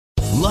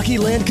Lucky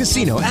Land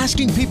Casino,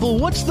 asking people,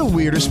 what's the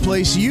weirdest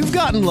place you've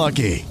gotten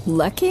lucky?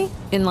 Lucky?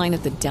 In line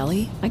at the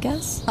deli, I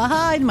guess?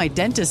 Aha, in my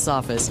dentist's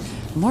office.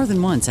 More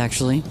than once,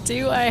 actually.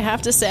 Do I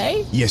have to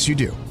say? Yes, you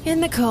do. In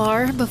the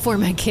car before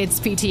my kids'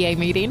 PTA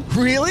meeting.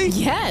 Really?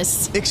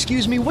 Yes.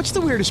 Excuse me, what's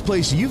the weirdest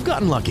place you've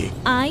gotten lucky?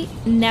 I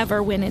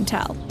never win and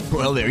tell.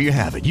 Well, there you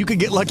have it. You can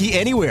get lucky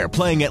anywhere,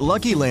 playing at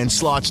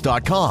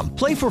LuckyLandSlots.com.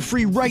 Play for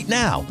free right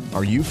now.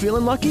 Are you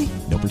feeling lucky?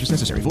 No purchase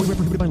necessary. Void where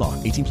prohibited by law.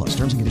 18 plus.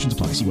 Terms and conditions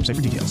apply. See website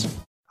for details.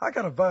 I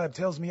got a vibe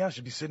tells me I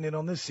should be sitting in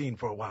on this scene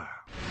for a while.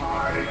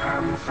 I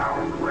am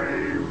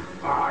Soundwave.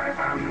 I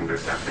am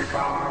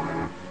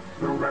Decepticon.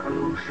 The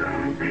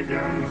revolution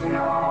begins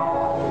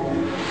now.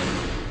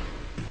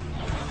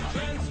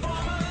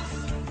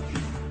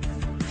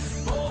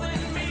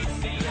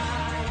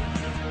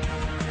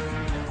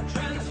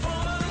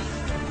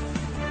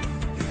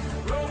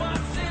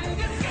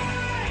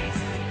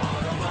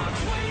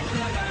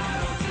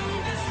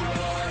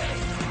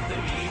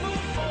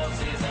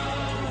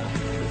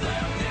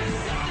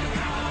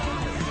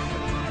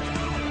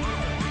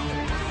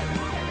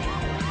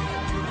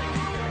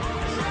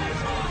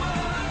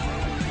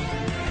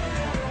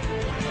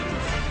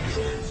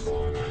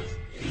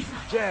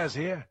 Jazz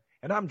here,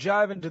 and I'm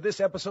jiving to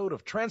this episode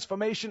of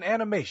Transformation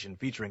Animation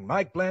featuring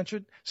Mike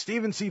Blanchard,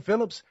 Stephen C.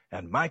 Phillips,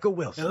 and Michael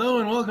Wilson. Hello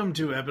and welcome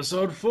to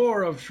episode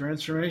 4 of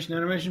Transformation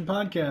Animation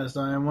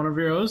Podcast. I am one of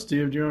your hosts,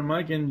 Steve, Drew, and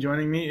Mike, and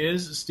joining me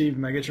is Steve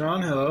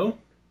Megatron. Hello.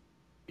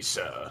 Hey,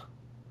 sir.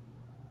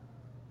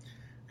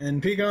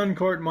 And Pecan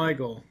Court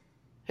Michael.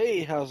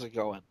 Hey, how's it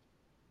going?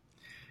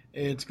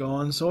 It's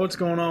going. So what's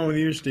going on with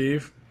you,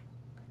 Steve?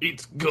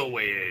 It's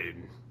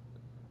going.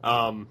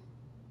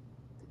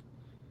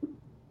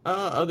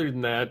 Other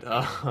than that,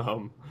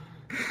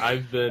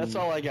 I've been... That's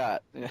all I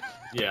got.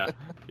 Yeah.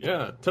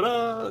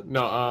 Ta-da!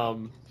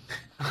 No,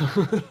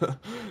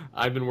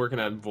 I've been working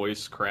on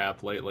voice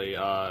crap lately,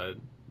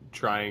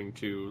 trying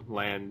to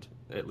land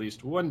at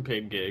least one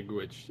paid gig,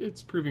 which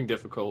it's proving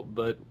difficult,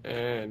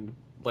 and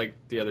like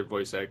the other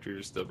voice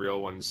actors, the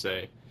real ones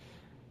say,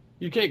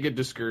 you can't get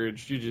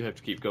discouraged, you just have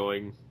to keep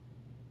going.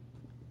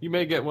 You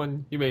may get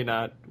one, you may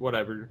not,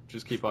 whatever,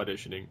 just keep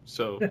auditioning.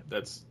 So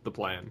that's the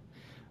plan.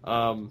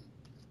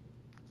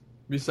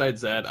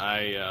 Besides that,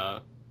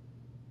 I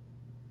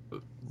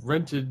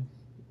rented,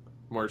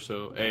 more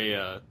so,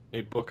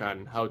 a book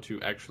on how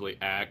to actually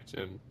act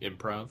and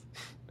improv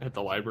at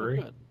the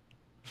library.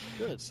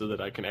 Good. So that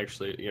I can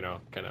actually,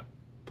 kind of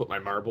put my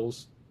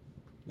marbles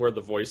where the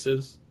voice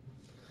is.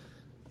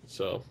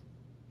 So.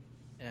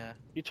 Yeah,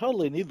 you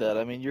totally need that.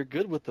 I mean, you're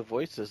good with the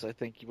voices. I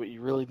think what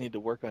you really need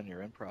to work on your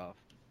improv.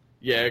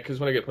 Yeah, because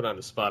when I get put on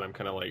the spot, I'm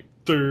kind of like,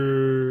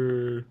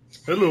 hello.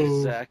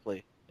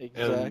 Exactly.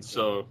 And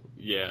so,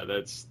 yeah,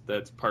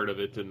 that's part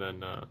of it. And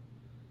then,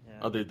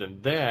 other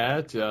than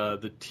that,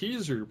 the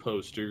teaser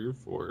poster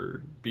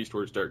for Beast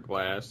Wars Dark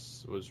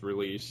Glass was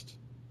released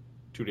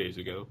 2 days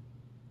ago.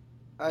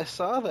 I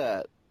saw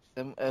that,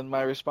 and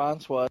my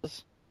response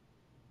was...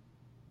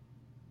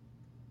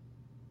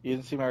 You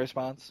didn't see my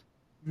response?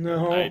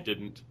 No. I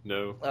didn't,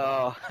 no.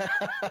 Oh,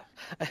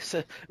 I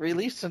said,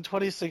 released in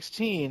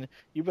 2016,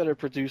 you better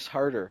produce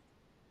harder.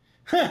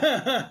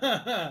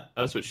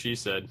 That's what she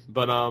said.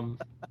 But Well,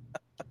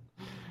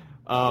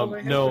 they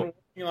have no. been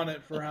working on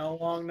it for how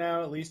long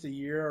now? At least a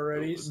year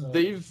already. So.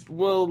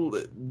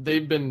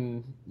 They've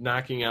been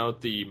knocking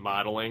out the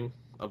modeling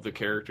of the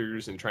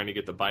characters and trying to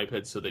get the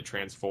bipeds so they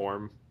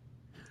transform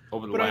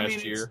over the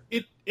last year.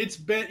 It's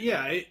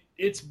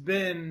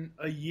been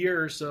a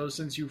year or so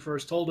since you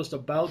first told us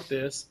about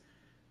this.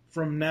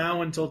 From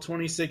now until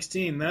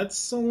 2016,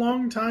 that's a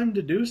long time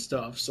to do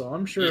stuff, so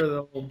I'm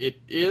sure It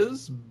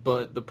is,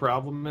 but the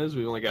problem is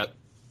we've only got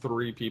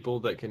 3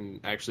 people that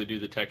can actually do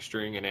the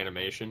texturing and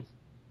animation.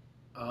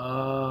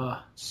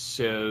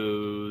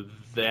 So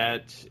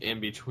that,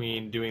 in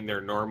between doing their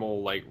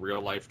normal, like,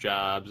 real-life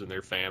jobs and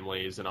their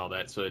families and all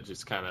that, so it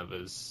just kind of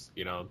is,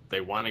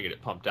 they want to get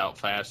it pumped out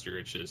faster.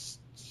 It's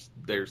just,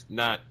 they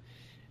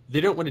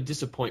don't want to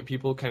disappoint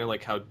people, kind of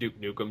like how Duke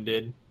Nukem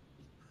did.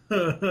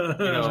 We're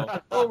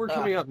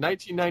coming up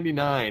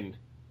 1999.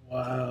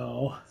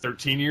 Wow.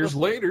 13 years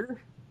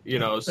later,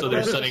 so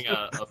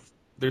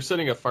they're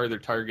setting a farther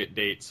target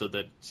date so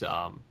that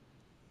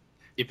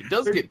if it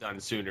does get done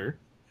sooner.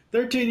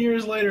 13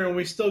 years later, and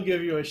we still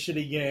give you a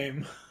shitty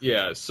game.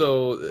 Yeah,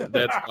 so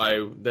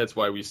that's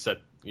why we set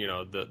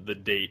the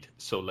date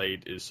so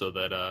late, is so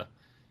that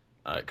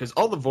because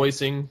all the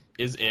voicing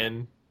is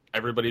in,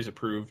 everybody's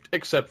approved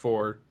except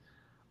for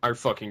our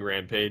fucking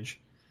Rampage.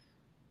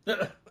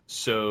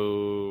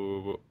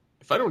 So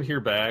if I don't hear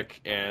back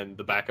and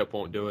the backup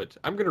won't do it,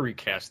 I'm going to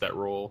recast that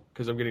role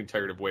because I'm getting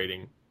tired of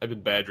waiting. I've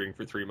been badgering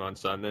for 3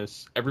 months on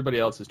this. Everybody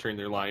else has turned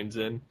their lines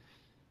in.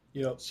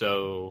 Yep.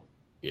 So,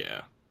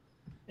 yeah.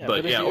 But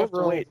if you have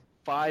to wait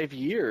 5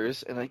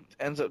 years and it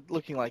ends up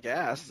looking like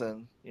ass,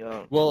 then,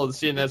 Well,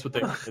 see, and that's what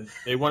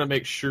they want to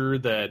make sure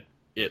that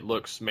it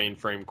looks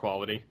mainframe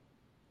quality.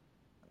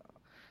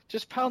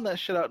 Just pound that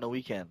shit out in a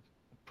weekend.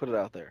 Put it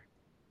out there.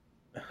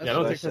 I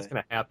don't think that's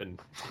going to happen.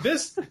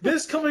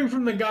 This coming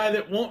from the guy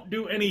that won't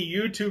do any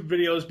YouTube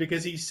videos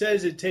because he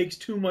says it takes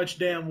too much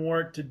damn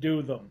work to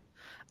do them.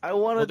 I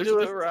want to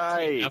do it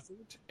right.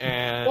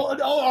 And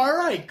all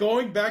right.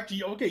 Going back to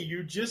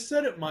you just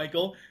said it,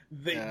 Michael.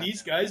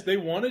 These guys, they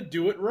want to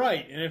do it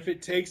right, and if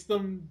it takes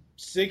them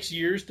 6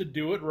 years to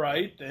do it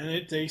right, then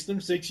it takes them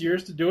 6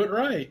 years to do it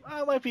right.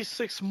 Well, it might be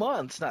 6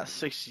 months, not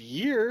 6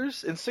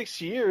 years. In 6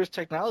 years,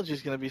 technology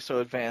is going to be so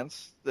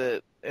advanced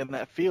that in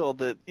that field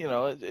that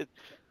it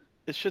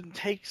shouldn't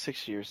take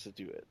 6 years to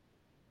do it.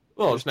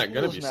 Well, it's not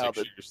going to be 6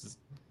 years.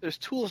 There's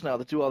tools now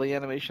that do all the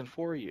animation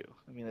for you.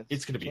 I mean,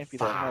 it's going to be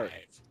 5.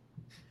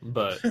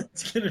 But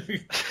it's going to be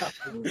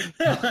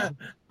 5.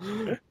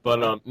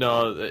 But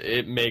no,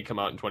 it may come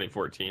out in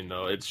 2014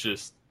 though. It's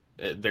just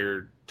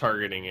they're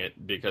targeting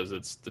it because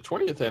it's the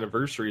 20th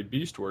anniversary of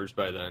Beast Wars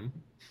by then.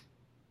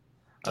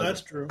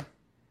 That's true.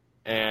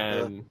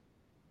 And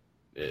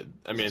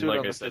I mean,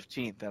 like I said,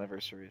 15th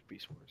anniversary of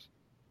Beast Wars.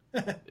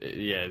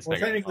 Yeah, it's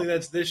technically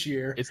that's this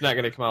year. It's not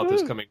going to come out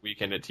this coming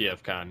weekend at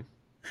TFCon.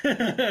 They're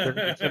going to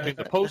be attempting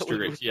the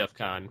poster at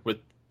TFCon with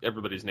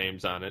everybody's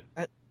names on it.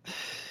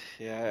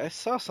 I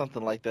saw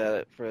something like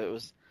that. It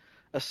was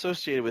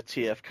associated with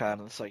TFCon,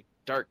 and it's like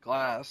Dark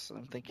Glass. And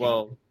I'm thinking,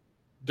 well,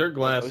 Dark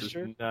Glass is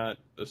not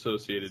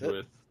associated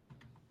with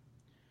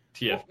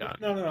TFCon.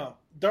 Well, no.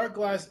 Dark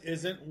Glass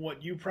isn't.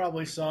 What you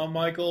probably saw,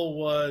 Michael,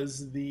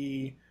 was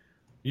the...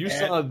 You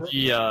saw the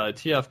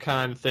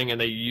TFCon thing, and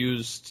they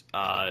used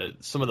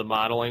some of the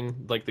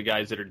modeling, like the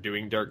guys that are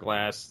doing Dark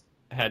Glass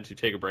had to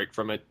take a break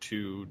from it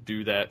to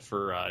do that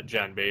for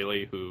John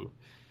Bailey, who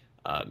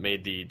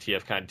made the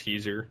TFCon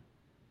teaser.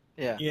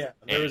 Yeah.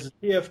 There was a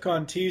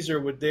TFCon teaser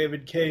with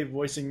David Cave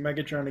voicing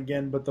Megatron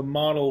again, but the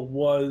model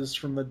was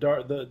from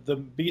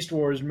the Beast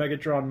Wars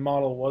Megatron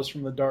model was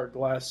from the Dark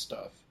Glass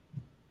stuff.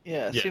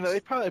 Yeah, yes. They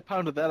probably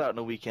pounded that out in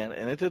a weekend,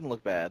 and it didn't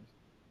look bad.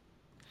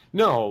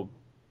 No,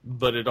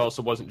 but it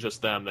also wasn't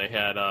just them. They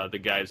had the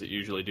guys that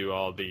usually do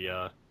all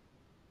the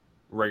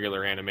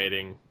regular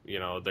animating,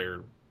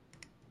 their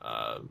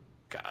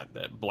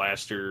that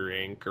Blaster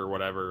Inc. or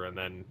whatever, and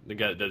then the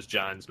guy that does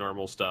John's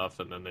normal stuff,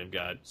 and then they've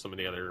got some of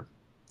the other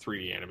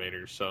 3D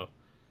animators. So,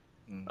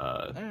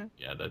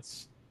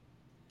 that's...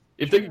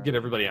 If they could get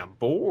everybody on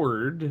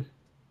board,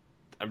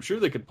 I'm sure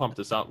they could pump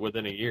this out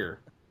within a year.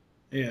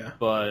 Yeah.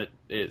 But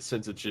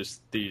since it's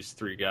just these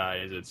 3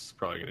 guys, it's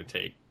probably going to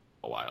take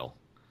a while.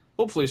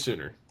 Hopefully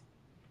sooner.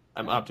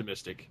 I'm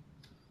optimistic.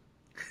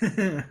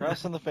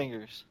 Crossing the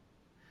fingers.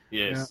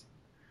 Yes.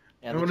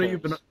 Yeah. And what have you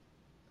been...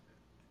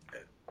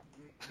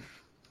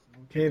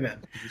 Okay, then.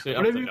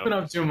 What have you been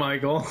up to,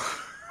 Michael?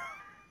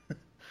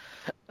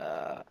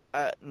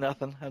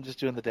 Nothing. I'm just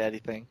doing the daddy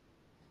thing.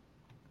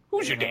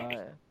 Who's your daddy?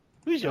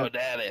 Who's your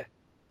daddy?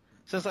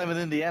 Since I'm in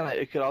Indiana,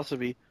 it could also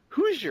be,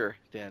 who's your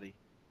daddy?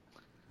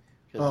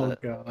 Oh,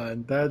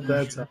 God.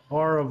 That's a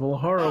horrible,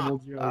 horrible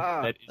joke.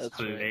 That is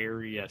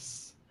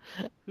hilarious.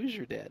 Right. Who's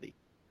your daddy?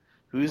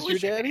 Who's your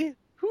daddy?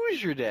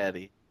 Who's your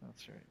daddy?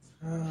 That's right.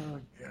 Oh,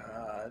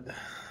 God.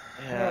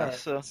 Yeah,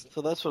 so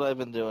that's what I've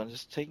been doing,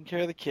 just taking care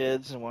of the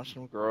kids and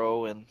watching them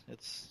grow, and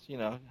it's,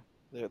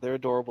 they're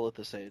adorable at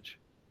this age.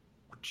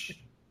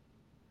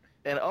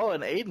 And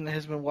Aiden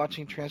has been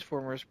watching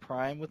Transformers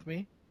Prime with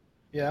me.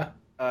 Yeah.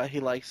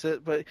 He likes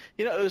it, but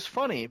it was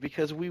funny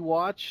because we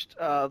watched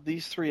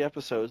these 3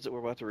 episodes that we're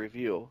about to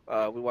review.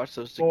 We watched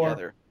those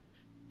together,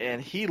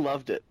 and he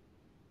loved it.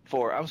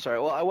 4. I'm sorry.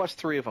 Well, I watched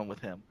 3 of them with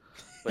him,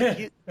 but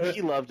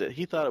he loved it.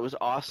 He thought it was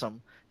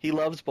awesome. He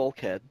loves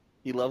Bulkhead.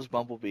 He loves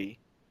Bumblebee.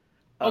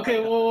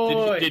 Okay,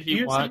 whoa. Did he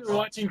you watch... were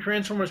watching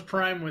Transformers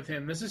Prime with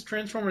him. This is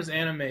Transformers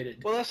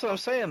Animated. Well, that's what I'm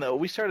saying, though.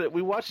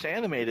 We watched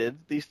Animated,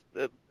 these,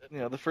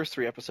 the first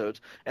 3 episodes,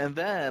 and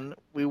then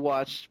we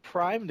watched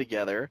Prime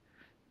together,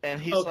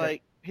 and he's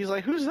like,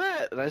 who's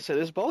that? And I said,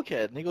 it's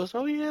Bulkhead. And he goes,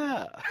 oh,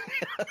 yeah.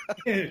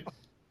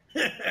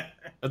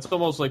 That's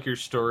almost like your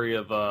story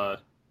of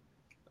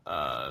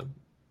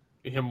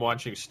him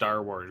watching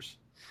Star Wars.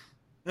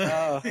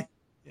 Yeah.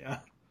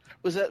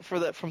 Was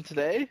that from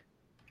today?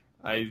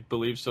 I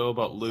believe so,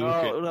 about Luke.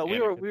 Oh, no,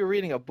 we were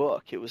reading a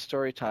book. It was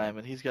story time,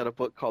 and he's got a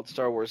book called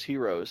Star Wars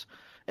Heroes,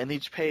 and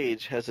each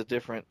page has a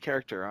different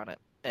character on it.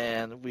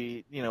 And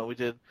we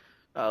did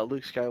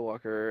Luke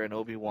Skywalker and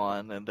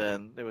Obi-Wan, and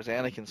then there was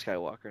Anakin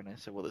Skywalker, and I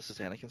said, well, this is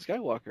Anakin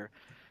Skywalker.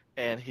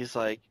 And he's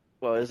like,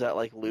 well, is that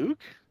like Luke?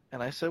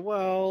 And I said,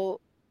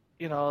 well,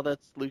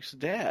 that's Luke's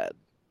dad.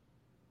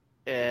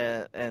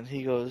 And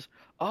he goes,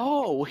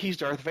 oh, well, he's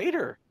Darth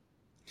Vader.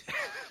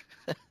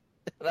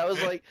 And I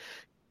was like,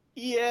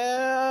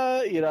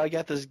 yeah, I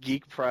got this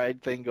geek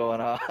pride thing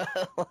going on.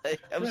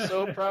 I'm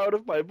so proud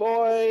of my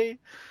boy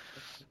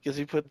because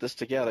he put this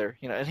together,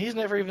 and he's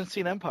never even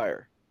seen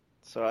Empire.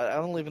 So I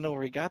don't even know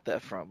where he got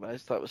that from, but I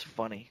just thought it was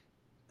funny.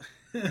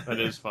 That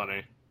is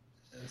funny.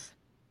 Yes.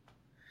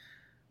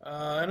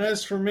 And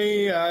as for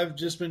me, I've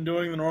just been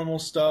doing the normal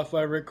stuff.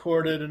 I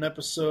recorded an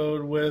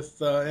episode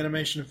with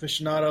Animation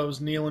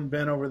Aficionados, Neil and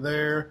Ben over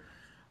there.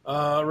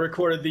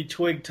 Recorded the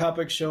Twig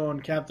Topic Show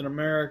on Captain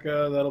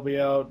America. That'll be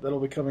out. That'll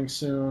be coming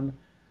soon.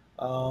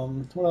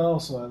 What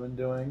else have I been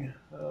doing?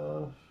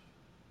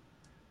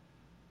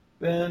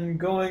 Been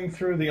going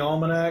through the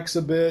almanacs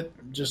a bit,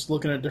 just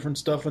looking at different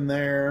stuff in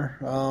there,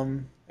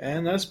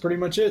 and that's pretty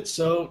much it.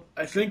 So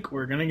I think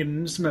we're gonna get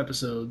into some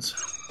episodes.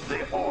 The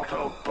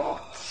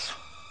Autobots.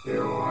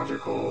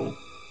 Illogical.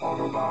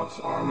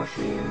 Autobots are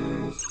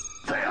machines.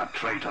 They are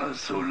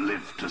traitors who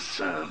live to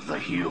serve the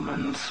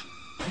humans.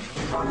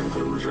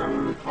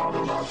 Conclusion.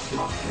 Autobots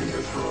must be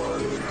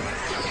destroyed.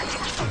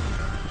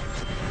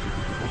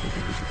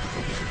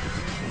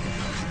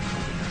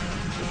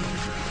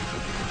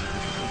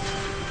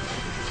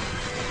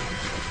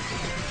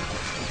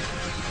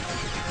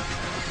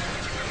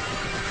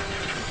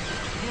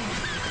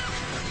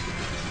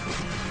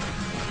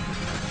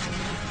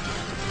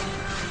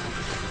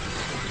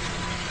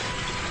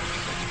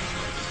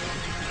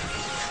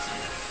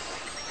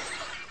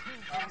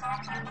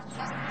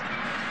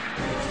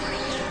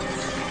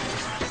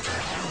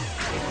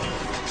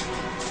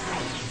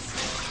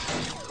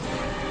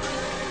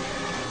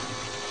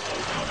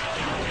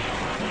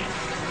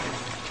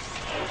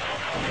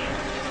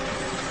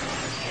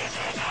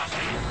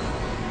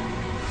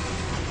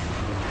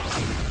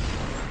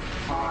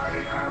 I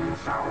am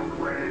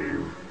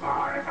Soundwave.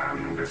 I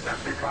am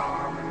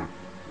Decepticon.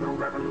 The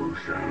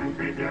revolution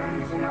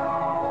begins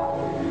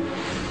now.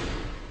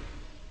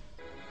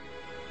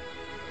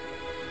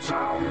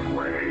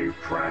 Soundwave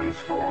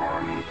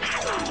transform.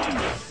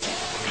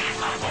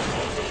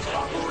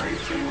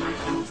 Operation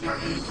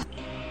recruitment.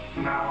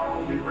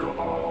 Now we will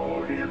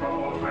all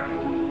evolve and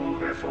rule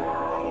this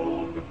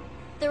world.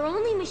 They're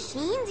only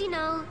machines, you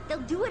know.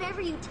 They'll do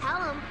whatever you tell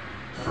them.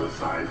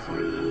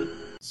 Precisely.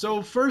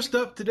 So first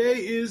up today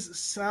is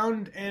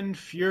Sound and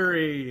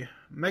Fury.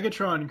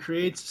 Megatron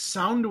creates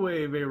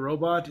Soundwave, a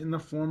robot in the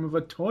form of a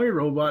toy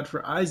robot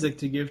for Isaac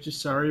to give to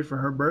Sari for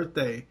her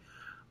birthday.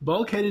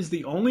 Bulkhead is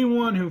the only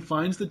one who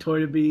finds the toy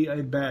to be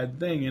a bad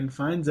thing and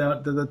finds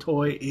out that the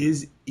toy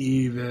is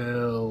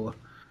evil.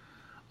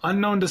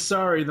 Unknown to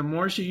Sari, the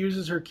more she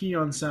uses her key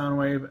on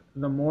Soundwave,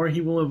 the more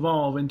he will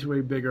evolve into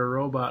a bigger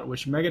robot,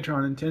 which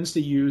Megatron intends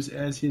to use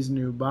as his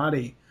new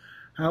body.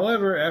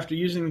 However, after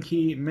using the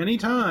key many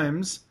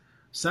times,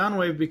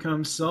 Soundwave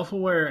becomes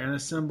self-aware and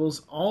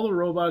assembles all the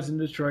robots in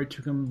Detroit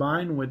to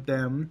combine with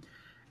them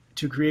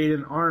to create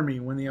an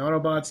army. When the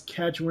Autobots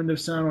catch wind of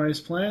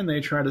Soundwave's plan,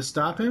 they try to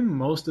stop him.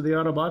 Most of the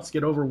Autobots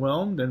get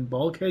overwhelmed, and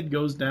Bulkhead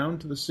goes down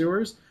to the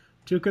sewers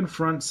to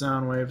confront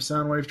Soundwave.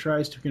 Soundwave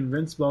tries to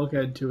convince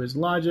Bulkhead to his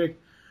logic.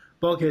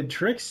 Bulkhead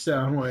tricks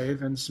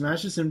Soundwave and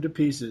smashes him to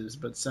pieces,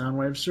 but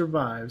Soundwave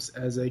survives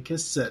as a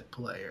cassette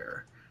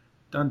player.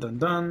 Dun dun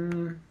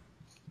dun.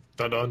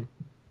 Dun dun.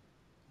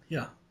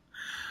 Yeah.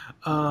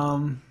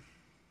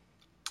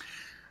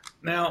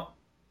 Now,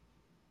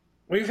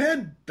 we've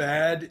had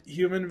bad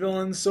human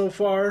villains so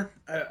far,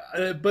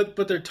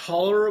 but they're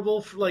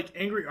tolerable. Like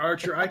Angry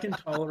Archer, I can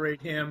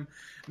tolerate him.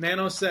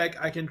 Nanosec,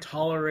 I can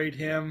tolerate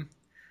him.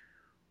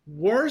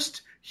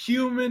 Worst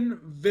human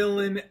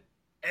villain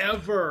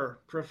ever,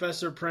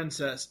 Professor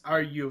Princess.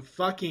 Are you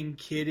fucking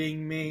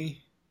kidding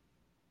me?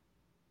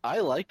 I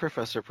like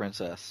Professor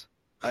Princess.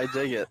 I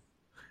dig it.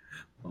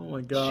 Oh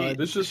my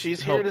god.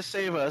 She's here to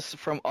save us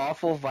from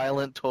awful,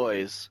 violent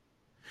toys.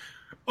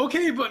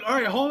 Okay, but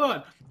alright, hold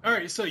on.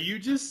 Alright, so you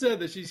just said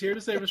that she's here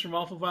to save us from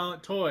awful,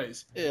 violent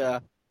toys. Yeah.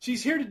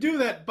 She's here to do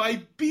that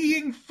by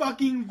being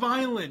fucking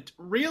violent.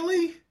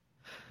 Really?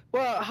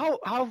 Well,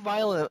 how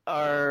violent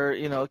are,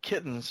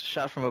 kittens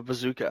shot from a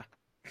bazooka?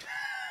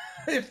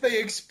 If they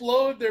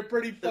explode, they're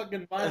pretty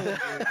fucking violent.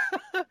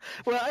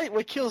 Well,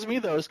 what kills me,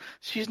 though, is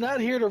she's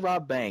not here to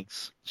rob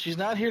banks. She's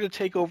not here to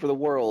take over the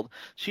world.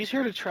 She's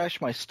here to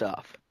trash my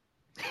stuff.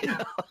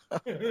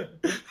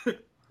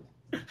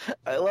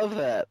 I love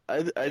that.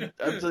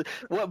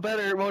 What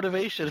better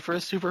motivation for a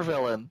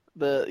supervillain?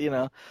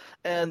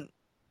 And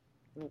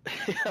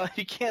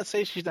you can't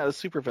say she's not a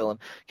supervillain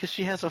because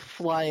she has a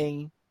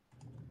flying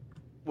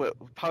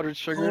powdered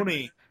sugar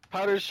pony.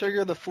 Powdered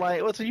sugar, the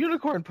flying. What's a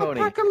unicorn pony?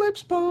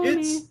 Apocalypse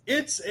pony.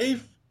 It's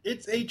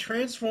a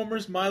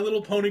Transformers My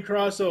Little Pony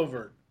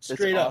crossover.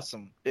 Straight up.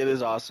 Awesome. It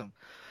is awesome.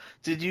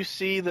 Did you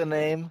see the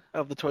name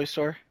of the toy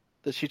store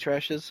that she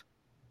trashes?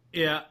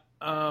 Yeah.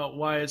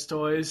 Wyatt's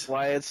Toys.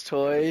 Wyatt's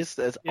Toys.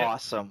 That's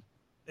awesome.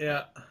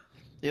 Yeah.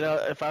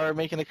 If I were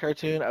making a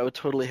cartoon, I would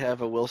totally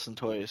have a Wilson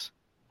Toys,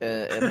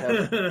 and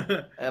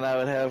I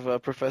would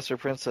have Professor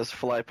Princess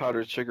fly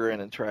powdered sugar in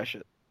and trash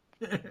it.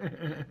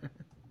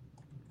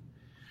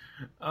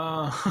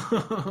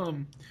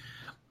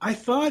 I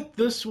thought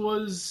this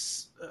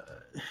was,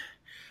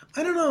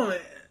 I don't know,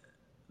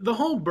 the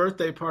whole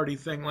birthday party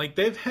thing, like,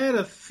 they've had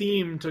a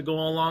theme to go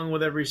along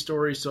with every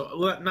story,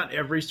 so, not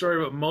every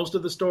story, but most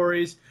of the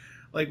stories.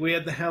 Like, we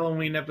had the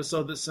Halloween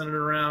episode that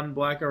centered around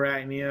Black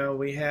Arachnia,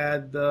 we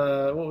had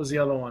what was the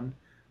other one?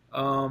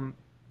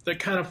 The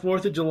kind of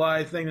 4th of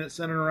July thing that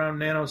centered around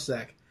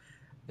Nanosec.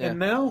 Yeah. And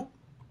now,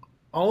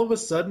 all of a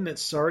sudden,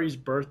 it's Sari's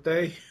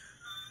birthday.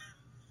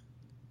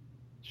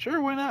 Sure,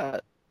 why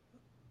not?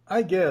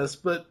 I guess,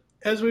 but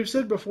as we've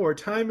said before,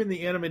 time in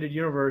the animated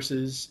universe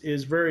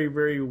is very,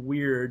 very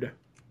weird.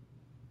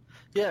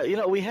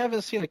 Yeah, we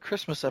haven't seen a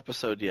Christmas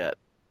episode yet.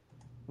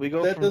 We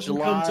go That from doesn't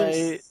come July till,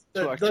 to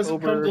that October. doesn't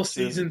come till to-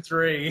 season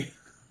 3.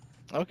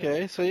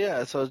 Okay,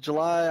 so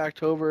July,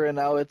 October, and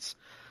now it's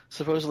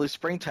supposedly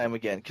springtime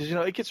again. Because,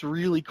 it gets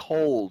really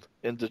cold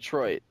in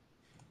Detroit.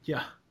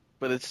 Yeah.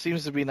 But it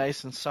seems to be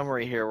nice and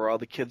summery here where all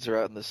the kids are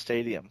out in the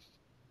stadium.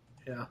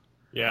 Yeah.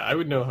 Yeah, I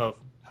would know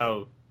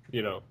how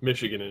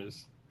Michigan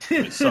is.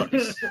 It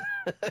sucks.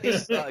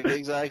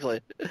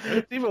 Exactly.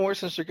 It's even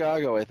worse in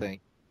Chicago, I think.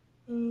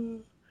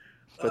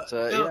 But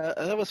yeah,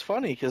 that was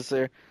funny because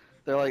they're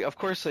like, of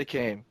course they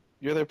came.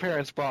 You're their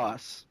parents'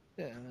 boss.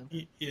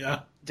 Yeah. Yeah.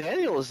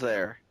 Daniel is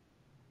there.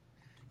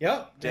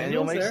 Yep.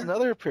 Daniel Daniel's makes there.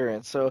 another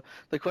appearance. So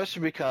the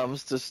question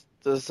becomes: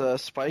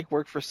 Does Spike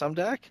work for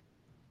Sumdac?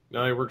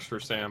 No, he works for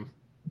Sam.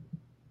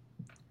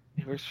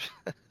 He works.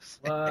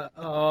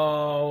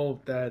 Oh,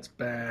 that's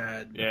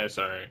bad. Yeah,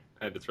 sorry.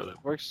 I had to throw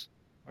that. Works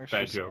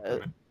Bad for,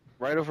 joke.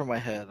 right over my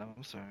head.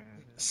 I'm sorry.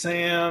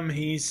 Sam,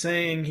 he's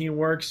saying he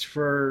works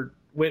for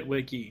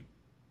Witwicky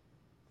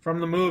from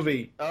the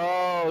movie.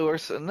 Oh,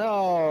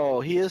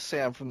 no, he is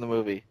Sam from the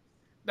movie.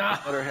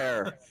 Ah. Better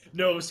hair.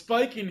 No,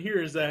 Spike in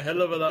here is a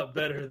hell of a lot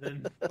better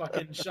than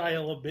fucking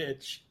Shia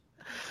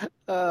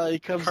LaBeouf. He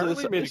comes Carly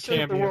to made a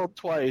saved the cameo. world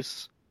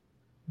twice.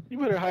 You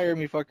better hire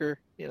me, fucker.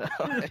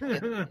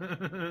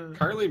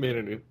 Carly made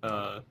an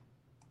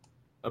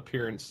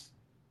appearance.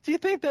 Do you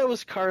think that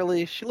was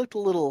Carly? She looked a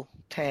little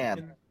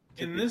tan.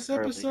 In this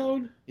Carly.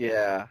 episode?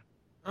 Yeah.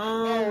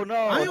 Oh no!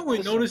 I only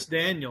this- noticed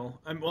Daniel.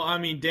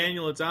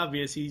 Daniel. It's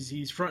obvious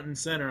he's front and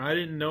center. I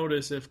didn't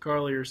notice if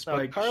Carly or No,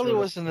 Spike. Carly showed up.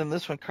 wasn't in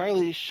this one.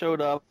 Carly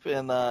showed up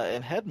in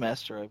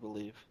Headmaster, I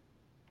believe.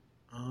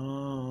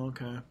 Oh,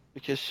 okay.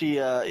 Because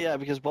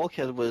because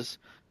Bulkhead was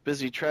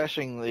busy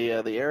trashing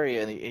the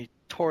area, and he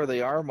tore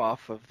the arm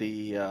off of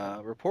the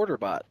reporter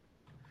bot.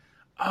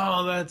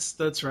 Oh,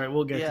 that's right.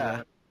 We'll get to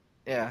that.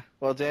 Yeah.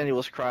 Well, Daniel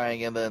was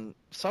crying, and then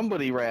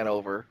somebody ran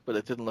over, but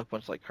it didn't look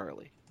much like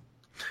Carly.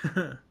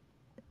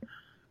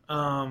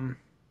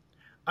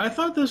 I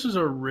thought this was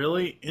a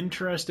really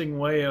interesting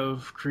way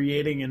of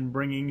creating and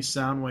bringing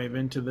Soundwave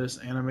into this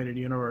animated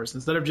universe.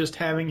 Instead of just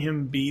having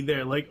him be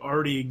there, like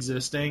already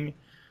existing,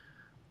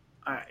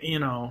 I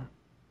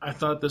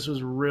thought this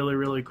was really,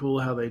 really cool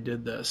how they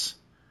did this.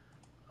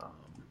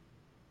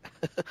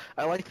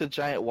 I like the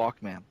giant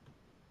Walkman.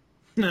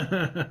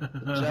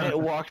 Giant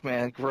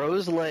Walkman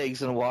grows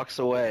legs and walks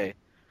away.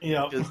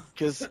 Yeah.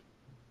 Because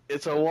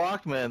it's a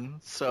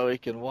Walkman, so he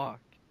can walk.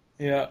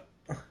 Yeah.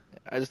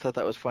 I just thought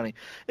that was funny.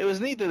 It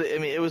was neat that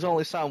it was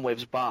only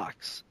Soundwave's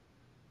box,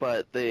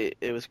 but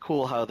it was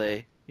cool how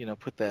they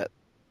put that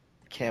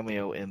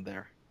cameo in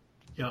there.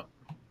 Yep.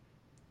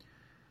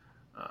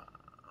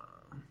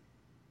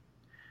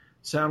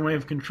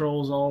 Soundwave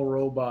controls all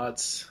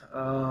robots.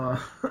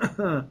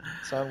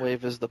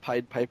 Soundwave is the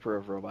Pied Piper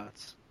of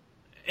robots.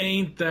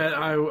 Ain't that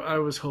I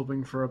was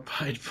hoping for a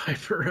Pied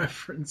Piper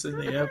reference in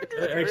the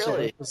actual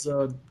Really?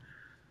 episode.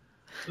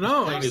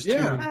 No,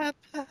 yeah.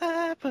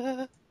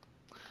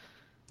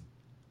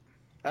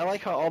 I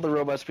like how all the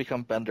robots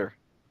become Bender.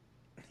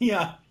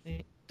 Yeah.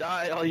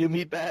 Die, all you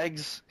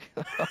meatbags.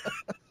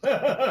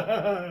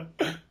 That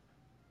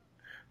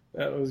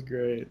was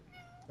great.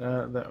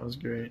 That was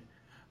great.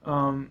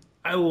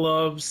 I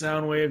love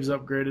Soundwave's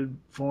upgraded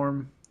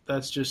form.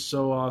 That's just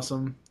so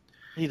awesome.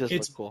 He does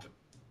look cool.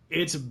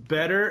 It's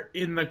better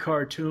in the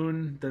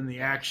cartoon than the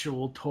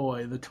actual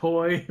toy. The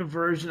toy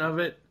version of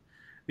it,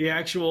 the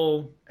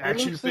actual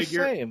action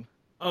figure. The same.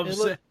 Of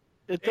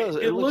it does.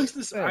 It looks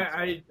the same.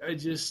 I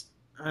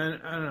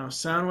don't know.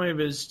 Soundwave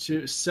is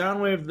too.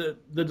 Soundwave,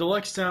 the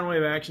deluxe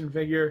Soundwave action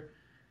figure.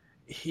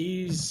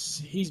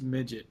 He's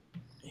midget.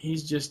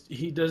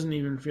 He doesn't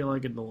even feel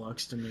like a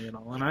deluxe to me at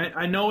all. And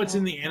I know it's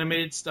in the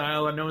animated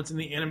style. I know it's in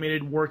the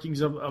animated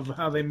workings of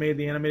how they made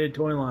the animated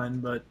toy line,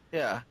 but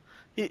yeah,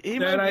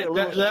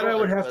 that I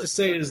would have to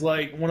say is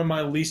like one of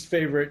my least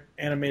favorite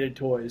animated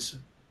toys.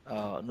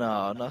 Oh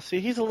no! See,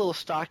 he's a little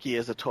stocky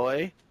as a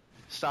toy,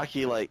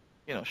 stocky like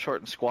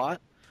short and squat.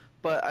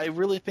 But I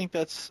really think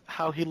that's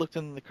how he looked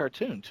in the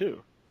cartoon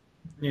too.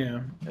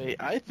 Yeah.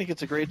 I think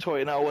it's a great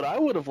toy. Now, what I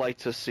would have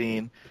liked to have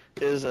seen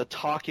is a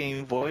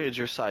talking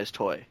Voyager-sized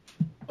toy.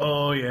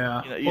 Oh,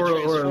 yeah. You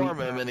transform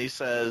him, and he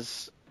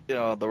says,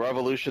 the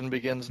revolution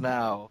begins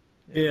now.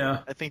 Yeah.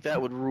 I think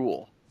that would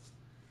rule.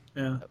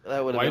 Yeah.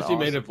 That would. Why is he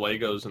made of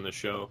Legos in the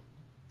show?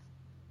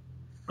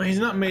 Well, he's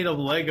not made of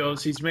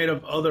Legos. He's made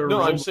of other.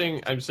 No, I'm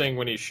saying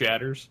when he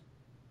shatters.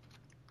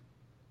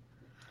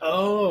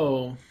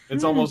 Oh.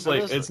 It's almost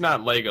like it's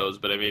not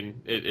Legos, but I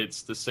mean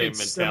it's the same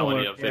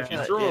mentality of if you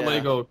throw a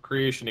Lego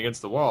creation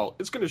against the wall,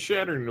 it's going to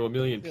shatter into a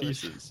million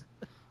pieces.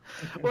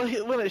 Well,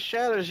 when it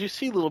shatters, you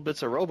see little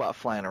bits of robot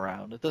flying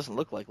around. It doesn't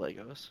look like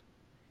Legos.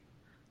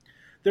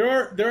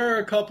 There are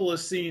a couple of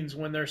scenes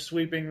when they're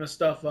sweeping the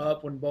stuff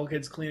up, when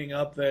Bulkhead's cleaning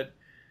up, that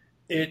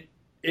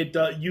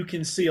you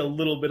can see a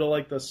little bit of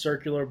like the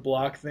circular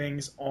block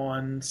things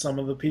on some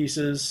of the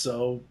pieces.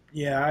 So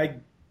yeah,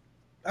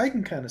 I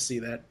can kind of see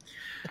that.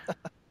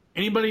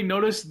 Anybody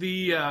notice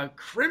the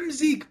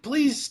Crimsy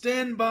Please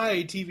Stand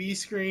By TV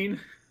screen?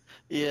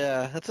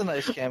 Yeah, that's a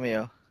nice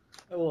cameo.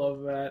 I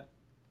love that.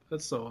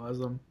 That's so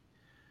awesome.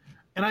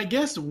 And I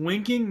guess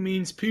winking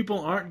means people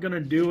aren't going to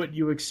do what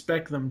you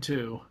expect them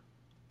to.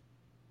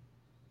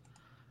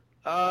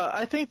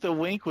 I think the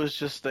wink was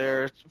just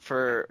there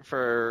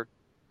for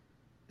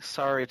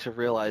Sorry to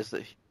realize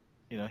that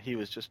he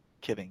was just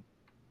kidding.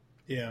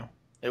 Yeah.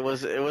 It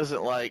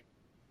wasn't like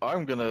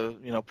I'm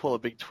gonna pull a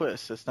big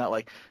twist. It's not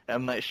like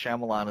M. Night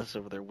Shyamalan is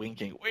over there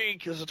winking.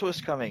 Wink, there's a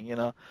twist coming.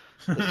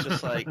 It's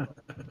just like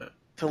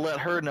to let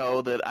her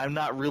know that I'm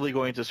not really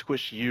going to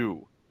squish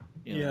you.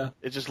 Yeah.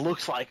 It just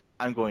looks like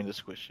I'm going to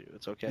squish you.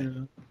 It's okay.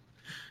 Yeah.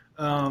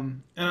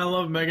 And I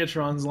love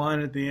Megatron's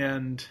line at the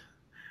end.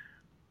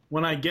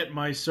 When I get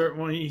my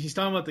when he's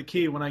talking about the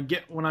key, when I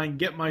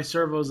get my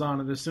servos on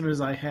it, as soon as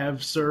I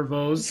have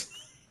servos.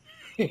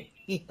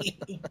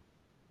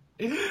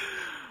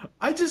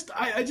 I just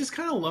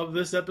kind of love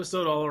this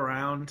episode all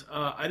around.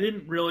 I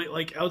didn't really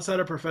outside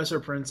of Professor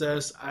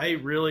Princess. I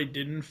really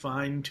didn't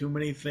find too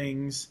many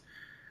things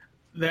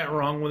that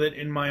wrong with it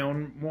on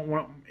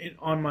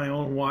my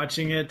own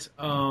watching it.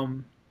 I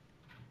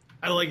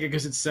like it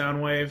because it's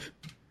Soundwave.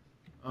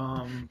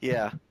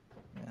 Yeah.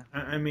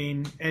 I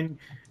mean, and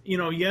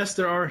yes,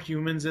 there are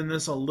humans in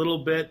this a little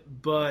bit,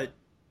 but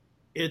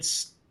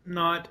it's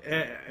not.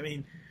 I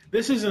mean,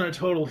 this isn't a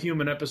total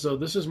human episode.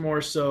 This is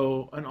more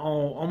so an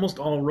almost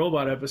all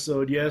robot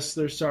episode. Yes,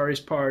 there's Sari's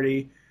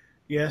party.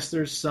 Yes,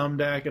 there's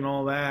Sumdac and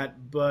all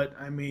that. But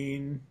I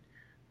mean,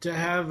 to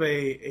have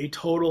a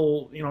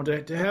total,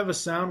 to have a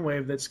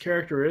Soundwave that's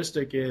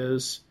characteristic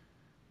is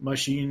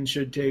machines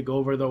should take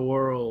over the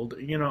world,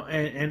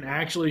 and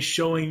actually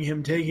showing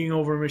him taking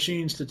over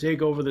machines to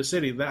take over the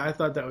city. I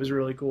thought that was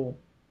really cool.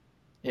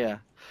 Yeah,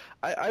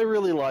 I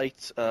really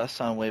liked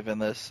Soundwave in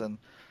this, and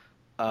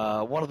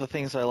one of the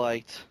things I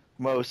liked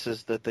most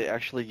is that they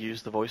actually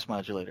used the voice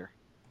modulator.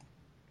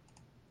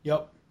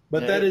 Yep,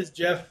 but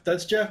Yeah.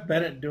 That's Jeff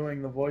Bennett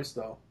doing the voice,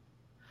 though.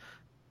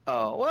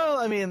 Oh well,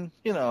 I mean,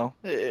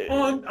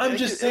 I'm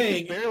just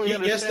saying.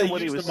 Yes, they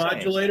what he used was the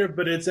modulator,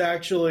 but it's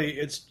actually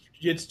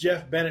it's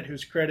Jeff Bennett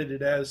who's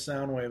credited as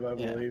Soundwave, I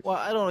believe. Yeah. Well,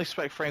 I don't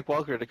expect Frank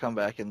Welker to come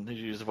back and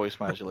use the voice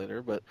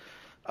modulator, but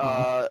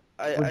I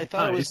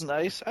thought it was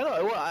nice. I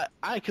know, well,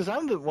 because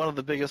I'm one of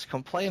the biggest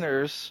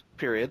complainers,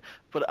 period,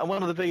 but I'm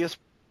one of the biggest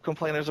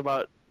complainers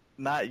about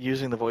not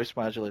using the voice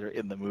modulator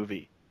in the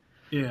movie.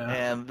 Yeah.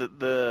 And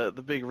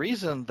the big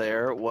reason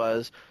there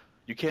was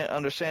you can't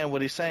understand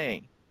what he's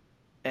saying.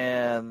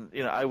 And,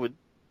 I would,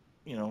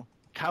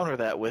 counter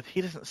that with he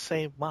doesn't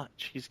say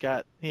much.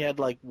 He had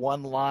like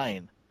one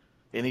line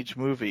in each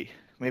movie,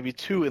 maybe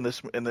two in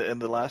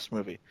the last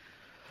movie.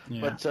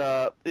 Yeah.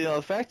 But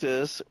the fact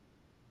is,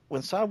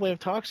 when Soundwave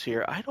talks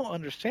here, I don't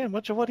understand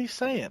much of what he's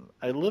saying.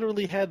 I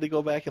literally had to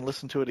go back and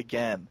listen to it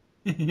again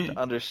to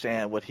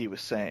understand what he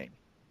was saying.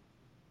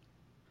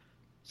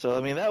 So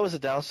I mean that was a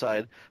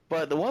downside.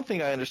 But the one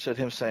thing I understood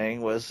him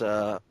saying was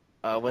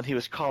when he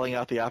was calling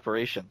out the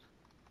operation.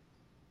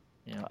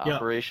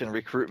 Operation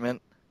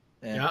recruitment.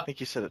 And I think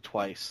he said it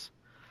twice.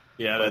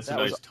 Yeah, But that's a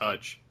nice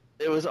touch.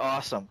 It was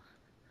awesome.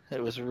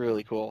 It was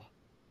really cool.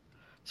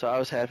 So I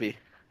was happy.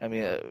 I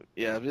mean,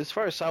 as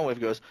far as Soundwave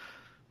goes,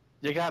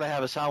 you got to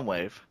have a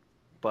Soundwave.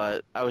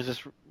 But I was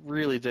just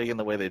really digging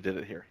the way they did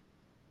it here.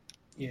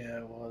 Yeah,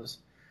 it was.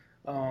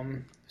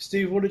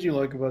 Steve, what did you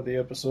like about the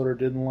episode or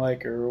didn't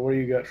like, or what do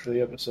you got for the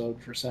episode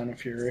for Sound of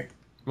Fury?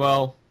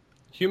 Well,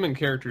 human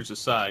characters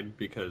aside,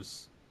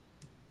 because,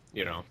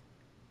 Yeah.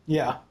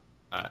 yeah.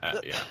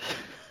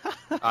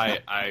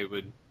 I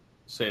would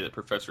say that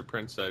Professor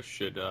Princess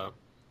should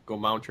go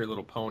mount her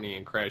little pony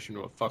and crash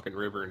into a fucking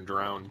river and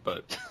drown,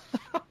 but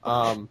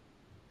go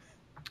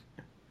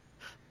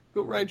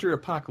ride your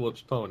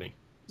apocalypse pony.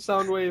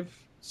 Soundwave,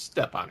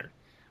 step on her.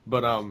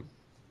 But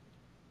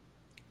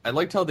I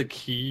liked how the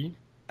key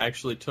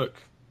actually took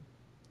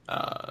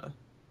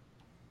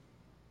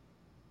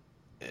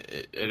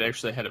it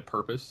actually had a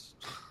purpose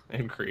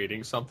in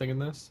creating something in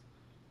this.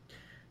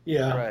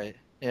 Yeah. Right.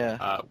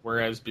 Yeah.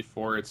 Whereas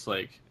before it's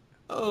like,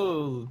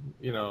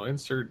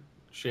 insert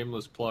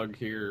shameless plug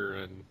here,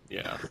 and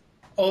yeah.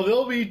 Oh,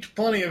 there'll be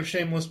plenty of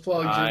shameless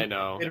plugs I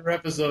know. in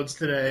episodes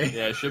today.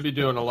 Yeah, should be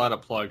doing a lot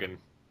of plugging.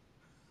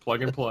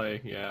 Plug and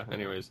play, yeah.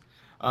 Anyways.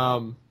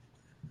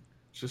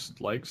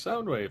 Just like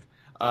Soundwave.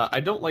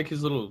 I don't like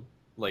his little,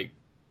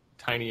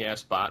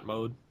 tiny-ass bot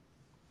mode.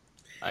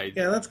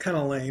 Yeah, that's kind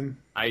of lame.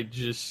 I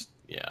just,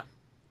 yeah.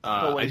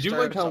 But when I he do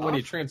like how starts when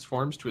he off-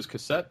 transforms to his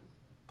cassette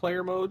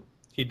player mode,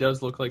 he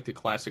does look like the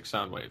classic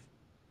Soundwave.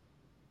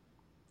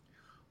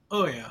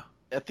 Oh, yeah.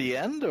 At the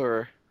end,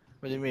 or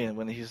what do you mean?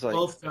 When he's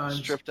Both times.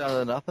 stripped down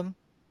to nothing?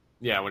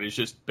 Yeah, when he's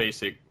just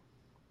basic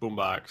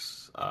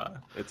boombox,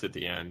 it's at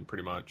the end,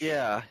 pretty much.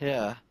 Yeah,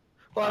 yeah.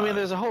 Well, I mean,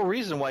 there's a whole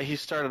reason why he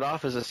started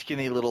off as a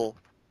skinny little,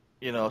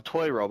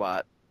 toy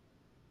robot,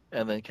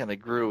 and then kind of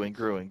grew and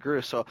grew and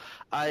grew. So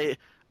I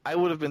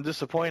would have been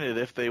disappointed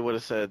if they would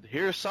have said,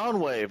 "Here's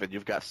Soundwave," and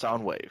you've got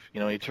Soundwave.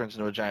 He turns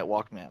into a giant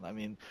Walkman. I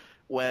mean,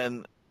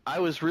 when I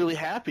was really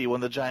happy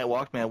when the giant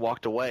Walkman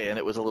walked away and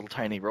it was a little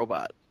tiny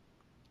robot.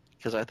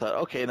 because I thought,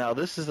 okay, now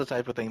this is the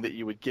type of thing that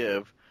you would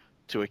give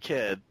to a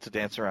kid to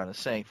dance around and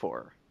sing for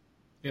her.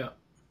 Yeah.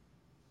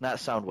 Not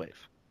Soundwave.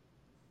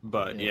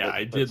 But Yeah,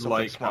 I did something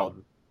like small.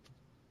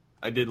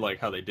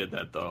 how they did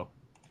that though.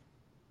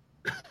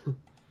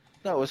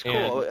 No, it was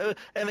cool.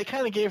 And they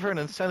kind of gave her an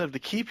incentive to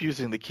keep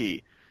using the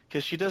key.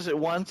 Because she does it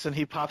once and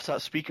he pops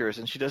out speakers,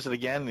 and she does it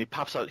again and he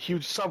pops out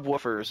huge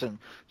subwoofers, and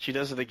she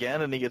does it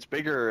again and he gets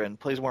bigger and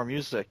plays more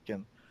music.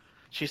 And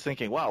she's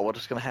thinking, wow, what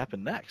is going to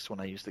happen next when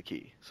I use the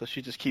key? So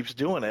she just keeps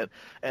doing it,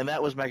 and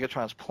that was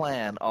Megatron's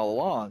plan all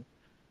along.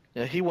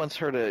 You know, he wants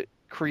her to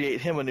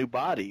create him a new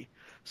body.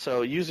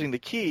 So using the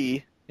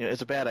key, you know,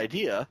 is a bad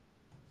idea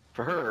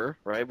for her,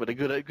 right? But a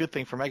good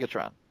thing for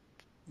Megatron.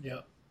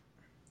 Yeah.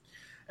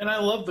 And I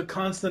love the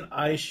constant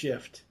eye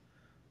shift.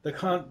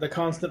 The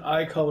constant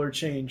eye color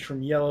change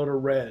from yellow to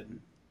red.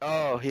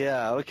 Oh,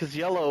 yeah, because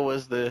yellow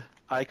was the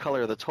eye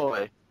color of the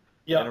toy,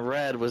 and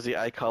red was the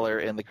eye color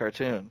in the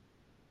cartoon.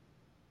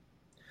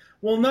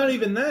 Well, not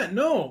even that,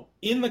 no.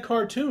 In the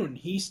cartoon,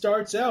 he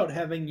starts out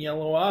having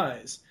yellow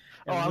eyes.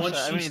 And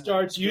once she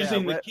starts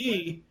using the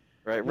key...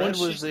 Right, red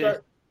was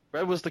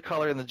the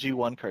color in the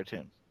G1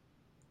 cartoon.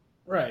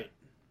 Right.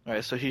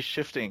 Right, so he's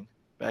shifting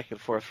back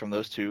and forth from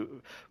those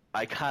two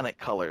iconic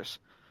colors.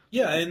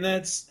 Yeah, and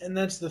that's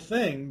the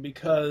thing,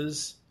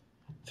 because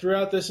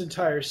throughout this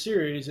entire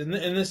series, and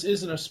this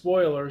isn't a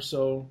spoiler,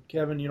 so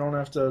Kevin, you don't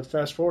have to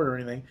fast forward or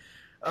anything.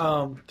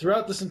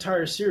 Throughout this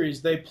entire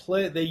series,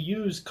 they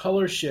use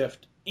color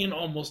shift in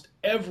almost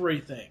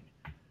everything.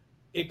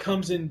 It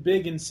comes in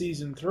big in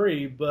season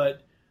 3,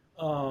 but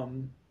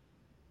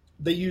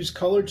they use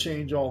color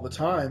change all the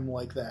time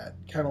like that,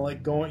 kind of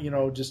like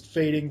going, just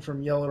fading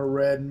from yellow to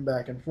red and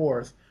back and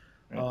forth.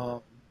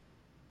 Right.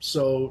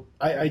 So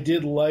I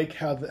did like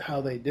how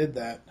they did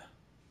that.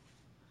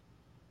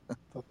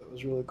 Thought that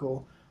was really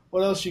cool.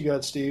 What else you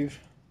got, Steve?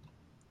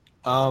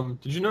 Did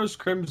you notice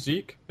Krim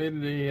Zeke made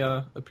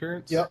an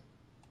appearance? Yep.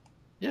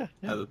 Yeah.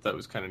 I thought that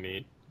was kind of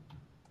neat.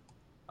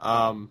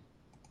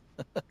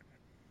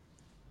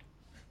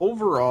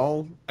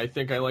 Overall, I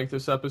think I like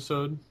this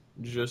episode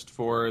just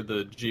for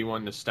the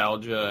G1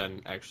 nostalgia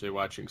and actually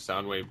watching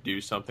Soundwave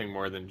do something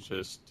more than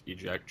just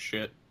eject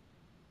shit.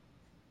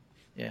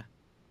 Yeah.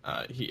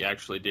 He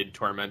actually did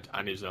Torment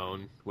on his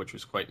own, which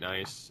was quite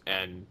nice.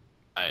 And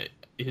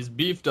his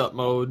beefed up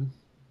mode,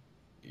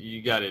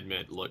 you gotta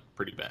admit, looked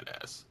pretty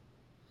badass.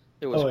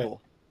 It was cool.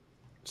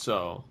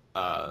 So,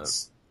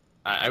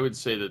 I would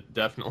say that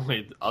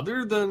definitely,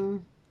 other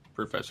than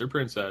Professor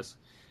Princess,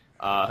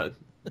 I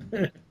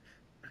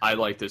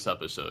like this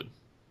episode.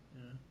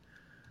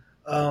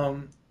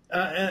 And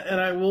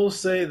I will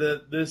say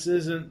that this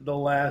isn't the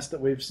last that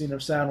we've seen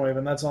of Soundwave,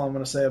 and that's all I'm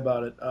going to say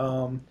about it.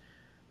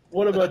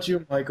 What about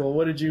you, Michael?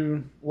 What did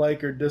you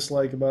like or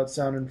dislike about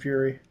Sound and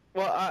Fury?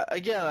 Well,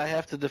 I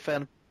have to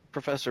defend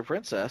Professor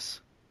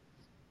Princess.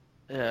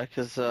 Yeah,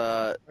 because...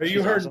 Are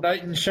you her awesome.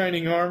 Knight in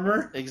shining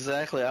armor?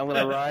 Exactly. I'm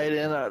going to ride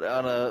in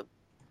on a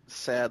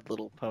sad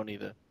little pony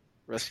to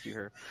rescue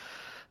her.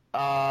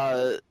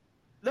 No,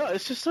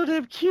 it's just so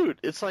damn cute.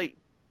 It's like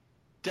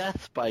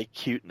death by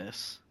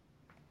cuteness.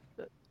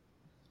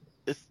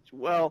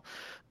 We'll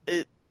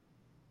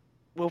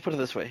put it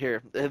this way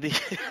here.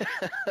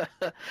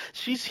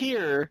 She's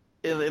here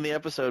in the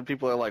episode.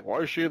 People are like,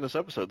 why is she in this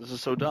episode? This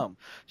is so dumb.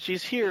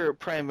 She's here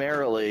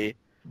primarily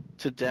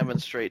to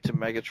demonstrate to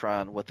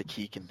Megatron what the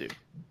key can do.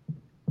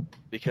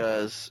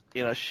 Because,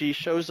 she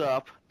shows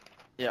up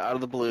out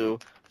of the blue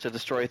to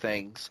destroy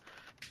things,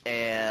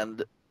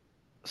 and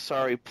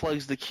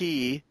plugs the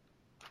key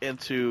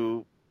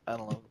into, I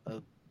don't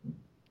know,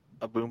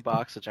 a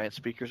boombox, a giant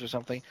speakers or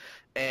something,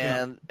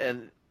 and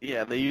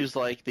they use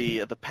like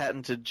the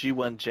patented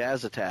G1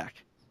 jazz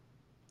attack.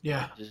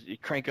 Yeah, you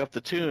crank up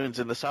the tunes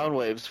and the sound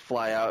waves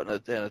fly out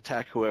and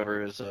attack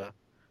whoever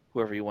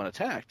you want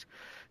attacked,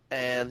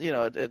 and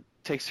it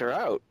takes her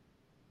out.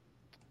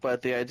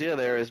 But the idea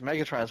there is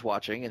Megatron's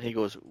watching and he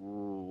goes,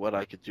 "Ooh, what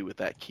I could do with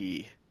that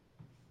key."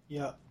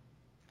 Yeah.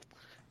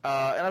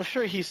 And I'm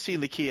sure he's seen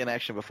the key in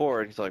action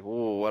before, and he's like,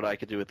 "Ooh, what I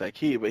could do with that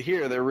key." But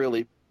here they're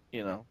really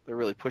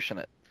pushing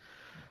it.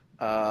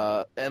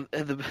 And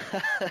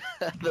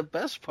the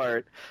best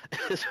part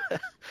is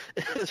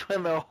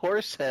when the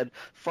horse head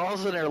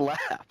falls in her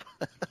lap.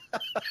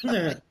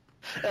 That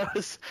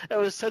was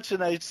such a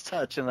nice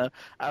touch, and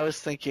I was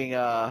thinking,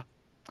 what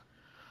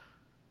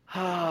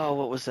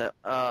was that?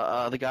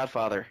 The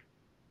Godfather.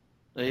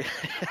 You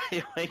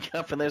wake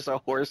up and there's a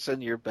horse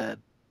in your bed.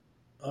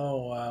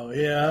 Oh wow,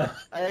 yeah.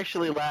 I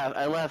actually laughed.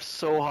 I laughed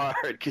so hard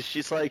because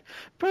she's like,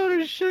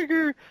 "Powdered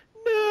sugar,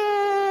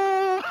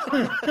 no!"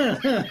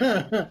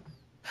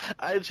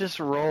 I just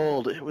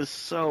rolled. It was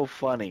so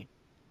funny.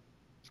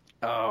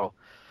 Oh,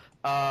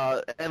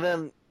 and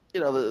then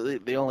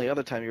the only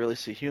other time you really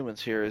see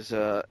humans here is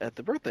at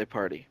the birthday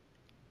party,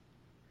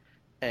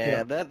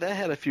 and that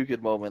had a few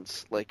good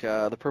moments, like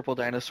the purple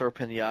dinosaur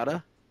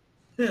pinata.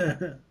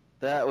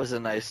 That was a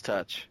nice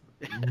touch.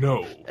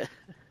 No.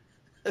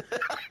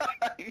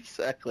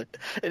 Exactly.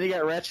 And you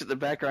got Ratchet in the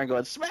background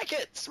going, smack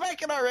it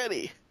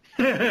already.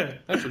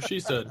 That's what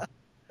she said.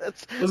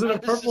 Was it a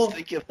purple?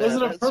 Was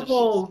it a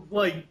purple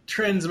like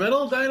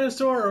transmetal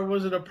dinosaur, or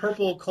was it a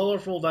purple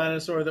colorful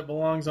dinosaur that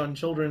belongs on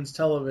children's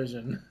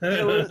television?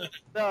 It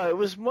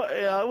was more.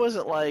 It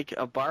wasn't like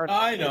a barn.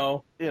 I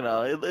know.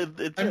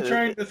 I'm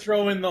trying to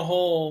throw in the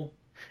whole.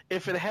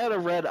 If it had a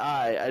red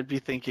eye, I'd be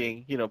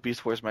thinking,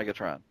 Beast Wars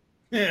Megatron.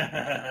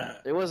 Yeah.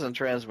 It wasn't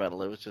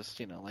transmetal. It was just,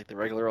 like the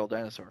regular old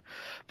dinosaur.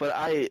 But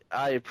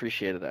I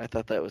appreciated it. I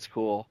thought that was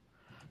cool.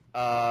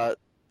 And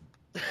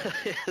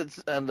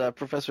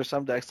Professor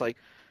Sumdack's like,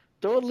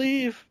 don't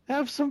leave.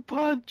 Have some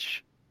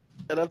punch.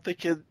 And I'm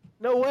thinking,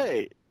 no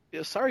way.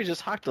 Sorry,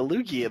 just hocked a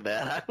loogie in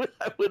that.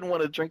 I wouldn't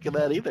want to drink of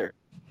that either.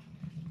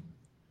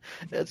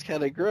 That's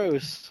kind of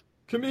gross.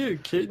 Come here,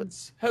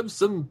 kids. Have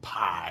some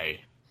pie.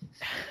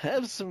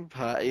 Have some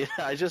pie.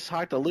 I just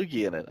hocked a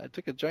loogie in it. I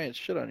took a giant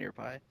shit on your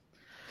pie.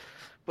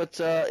 But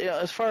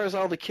as far as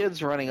all the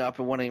kids running up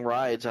and wanting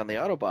rides on the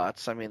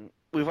Autobots, I mean,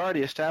 we've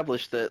already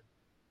established that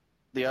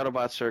the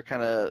Autobots are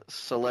kind of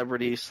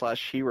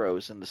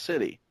celebrity/heroes in the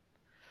city.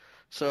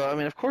 So, I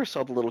mean, of course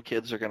all the little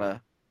kids are going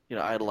to,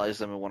 idolize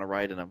them and want to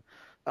ride in them.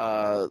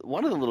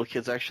 One of the little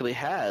kids actually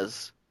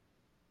has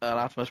an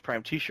Optimus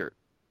Prime t-shirt.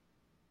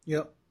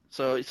 Yep.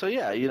 So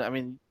yeah, I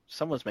mean,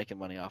 someone's making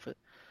money off it.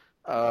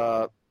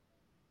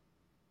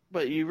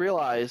 But you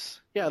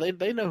realize, yeah,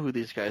 they know who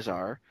these guys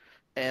are,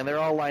 and they're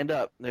all lined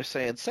up. They're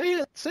saying,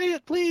 say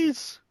it,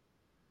 please.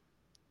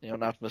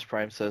 And Optimus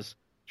Prime says,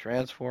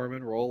 transform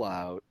and roll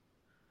out.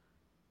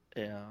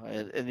 Yeah,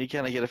 and you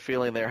kind of get a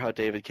feeling there how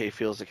David K.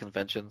 feels at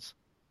conventions.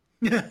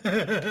 He's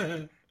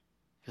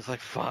like,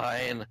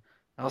 fine,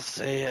 I'll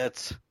say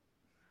it.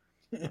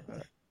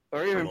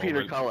 Or even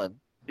Peter Cullen.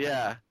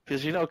 Yeah,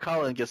 because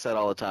Cullen gets that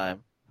all the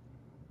time.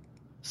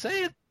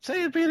 Say it,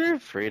 Peter.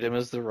 Freedom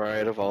is the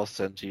right of all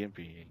sentient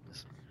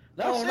beings.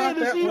 No, not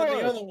that one.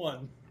 The other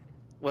one.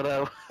 What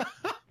other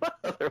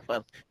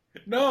one?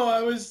 No,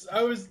 I was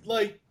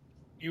like,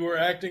 you were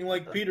acting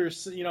like Peter.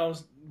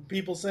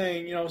 People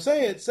saying,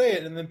 say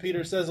it, and then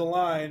Peter says a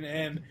line,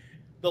 and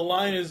the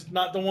line is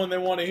not the one they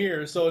want to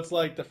hear. So it's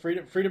like the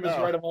freedom is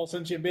the right of all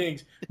sentient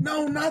beings.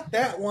 No, not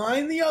that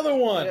line. The other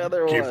one.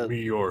 Give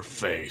me your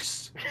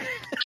face.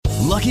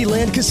 Lucky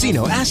Land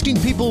Casino,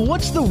 asking people,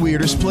 what's the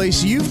weirdest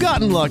place you've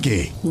gotten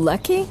lucky?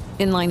 Lucky?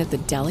 In line at the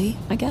deli,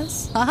 I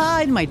guess?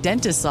 Aha, in my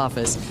dentist's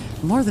office.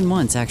 More than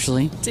once,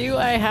 actually. Do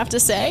I have to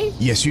say?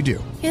 Yes, you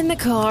do. In the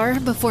car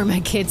before my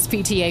kids'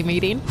 PTA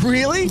meeting.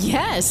 Really?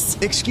 Yes.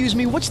 Excuse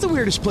me, what's the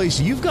weirdest place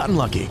you've gotten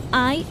lucky?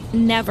 I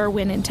never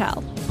win and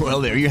tell.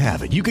 Well, there you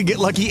have it. You can get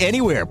lucky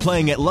anywhere,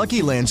 playing at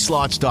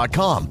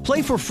LuckyLandSlots.com.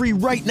 Play for free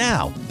right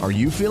now. Are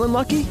you feeling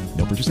lucky?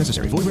 No purchase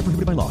necessary. Void where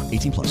prohibited by law.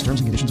 18+.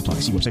 Terms and conditions apply.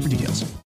 See website for details.